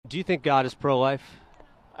Do you think God is pro-life?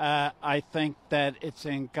 I think that it's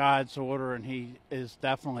in God's order, and He is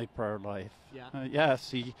definitely pro-life. Yeah.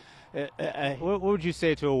 Yes, What would you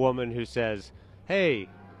say to a woman who says, hey,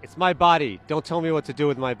 it's my body, don't tell me what to do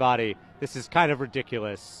with my body, this is kind of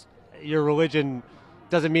ridiculous, your religion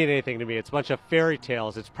doesn't mean anything to me, it's a bunch of fairy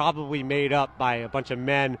tales, it's probably made up by a bunch of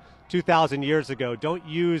men 2,000 years ago, don't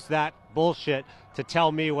use that bullshit to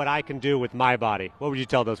tell me what I can do with my body? What would you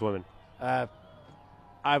tell those women?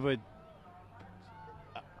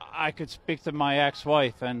 I could speak to my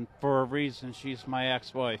ex-wife, and for a reason, she's my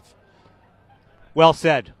ex-wife. Well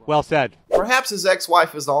said. Well said. Perhaps his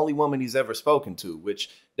ex-wife is the only woman he's ever spoken to, which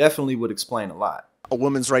definitely would explain a lot. A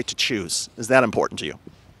woman's right to choose. Is that important to you?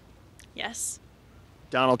 Yes.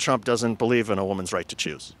 Donald Trump doesn't believe in a woman's right to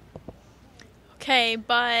choose. Okay,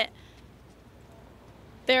 but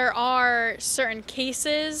there are certain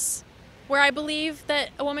cases where I believe that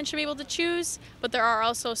a woman should be able to choose, but there are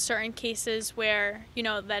also certain cases where, you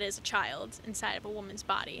know, that is a child inside of a woman's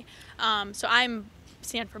body. So I'm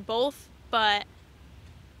stand for both, but,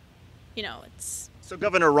 you know, it's... So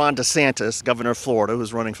Governor Ron DeSantis, governor of Florida,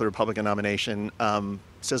 who's running for the Republican nomination,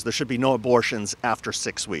 says there should be no abortions after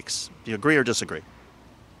 6 weeks. Do you agree or disagree?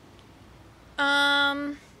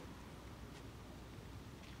 I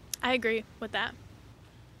agree with that.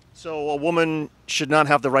 So a woman should not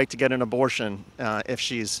have the right to get an abortion if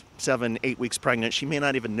she's 7, 8 weeks pregnant. She may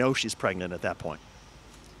not even know she's pregnant at that point.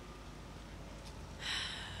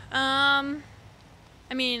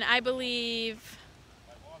 I mean, I believe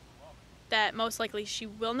that most likely she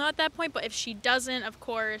will know at that point, but if she doesn't, of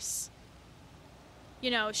course,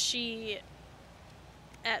 you know,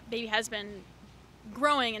 baby has been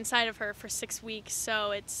growing inside of her for 6 weeks,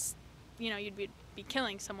 so it's, you know, you'd be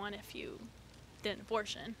killing someone if you did an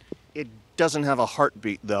abortion. It doesn't have a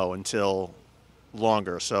heartbeat, though, until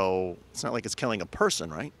longer, so it's not like it's killing a person,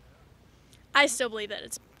 right? I still believe that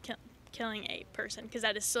it's killing a person, because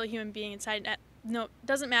that is still a human being inside. No, it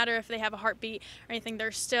doesn't matter if they have a heartbeat or anything,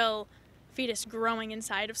 there's still fetus growing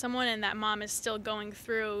inside of someone, and that mom is still going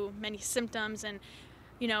through many symptoms and,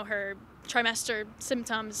 you know, her trimester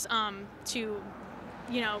symptoms to,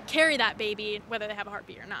 you know, carry that baby, whether they have a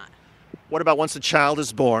heartbeat or not. What about once a child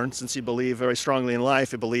is born? Since you believe very strongly in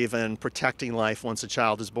life, you believe in protecting life once a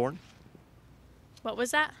child is born? What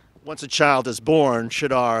was that? Once a child is born,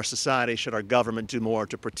 should our society, should our government do more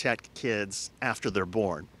to protect kids after they're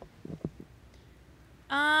born?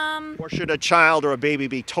 Or should a child or a baby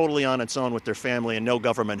be totally on its own with their family and no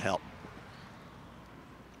government help?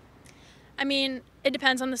 I mean, it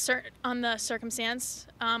depends on the circumstance.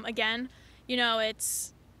 Again, you know,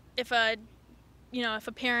 it's if a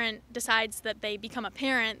parent decides that they become a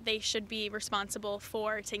parent, they should be responsible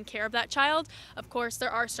for taking care of that child. Of course,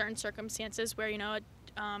 there are certain circumstances where, you know,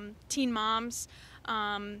 teen moms,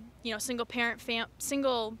 you know, single parent families,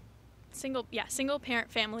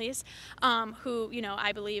 who, you know,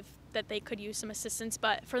 I believe that they could use some assistance,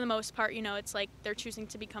 but for the most part, you know, it's like they're choosing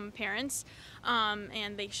to become parents,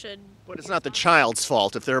 and they should. But it's not the child's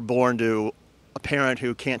fault if they're born to a parent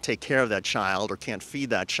who can't take care of that child or can't feed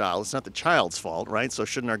that child. It's not the child's fault, right? So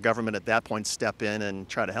shouldn't our government at that point step in and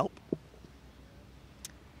try to help?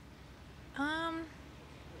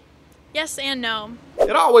 Yes and no.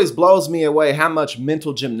 It always blows me away how much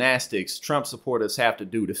mental gymnastics Trump supporters have to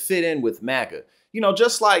do to fit in with MAGA. You know,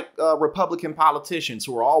 just like Republican politicians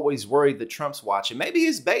who are always worried that Trump's watching. Maybe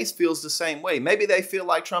his base feels the same way. Maybe they feel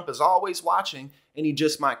like Trump is always watching and he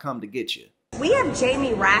just might come to get you. We have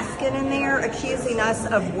Jamie Raskin in there accusing us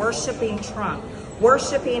of worshiping Trump,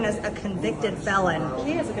 worshiping as a convicted felon.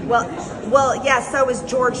 He is a convicted felon. Well, yeah, so is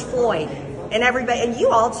George Floyd. And everybody, and you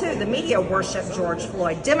all too, the media worship George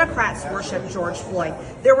Floyd. Democrats worship George Floyd.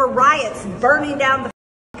 There were riots burning down the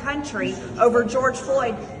country over George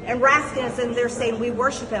Floyd, and Raskin is in there saying we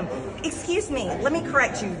worship him. Excuse me, let me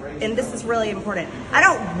correct you, and this is really important. I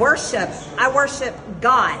don't worship, I worship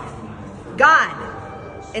God. God.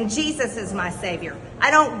 And Jesus is my savior.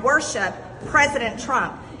 I don't worship President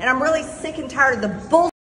Trump. And I'm really sick and tired of the bull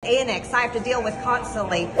annex I have to deal with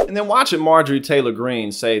constantly. And then watching Marjorie Taylor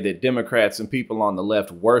Greene say that Democrats and people on the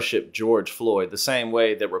left worship George Floyd the same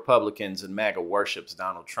way that Republicans and MAGA worships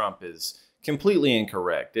Donald Trump is completely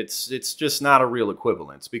incorrect. It's just not a real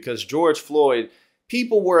equivalence, because George Floyd,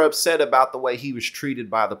 people were upset about the way he was treated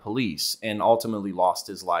by the police and ultimately lost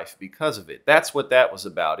his life because of it. That's what that was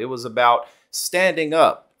about. It was about standing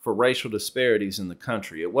up for racial disparities in the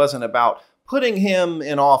country. It wasn't about putting him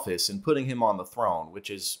in office and putting him on the throne, which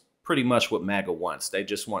is pretty much what MAGA wants. They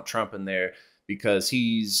just want Trump in there because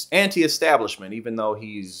he's anti-establishment, even though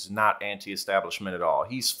he's not anti-establishment at all.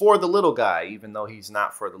 He's for the little guy, even though he's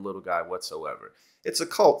not for the little guy whatsoever. It's a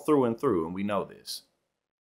cult through and through, and we know this.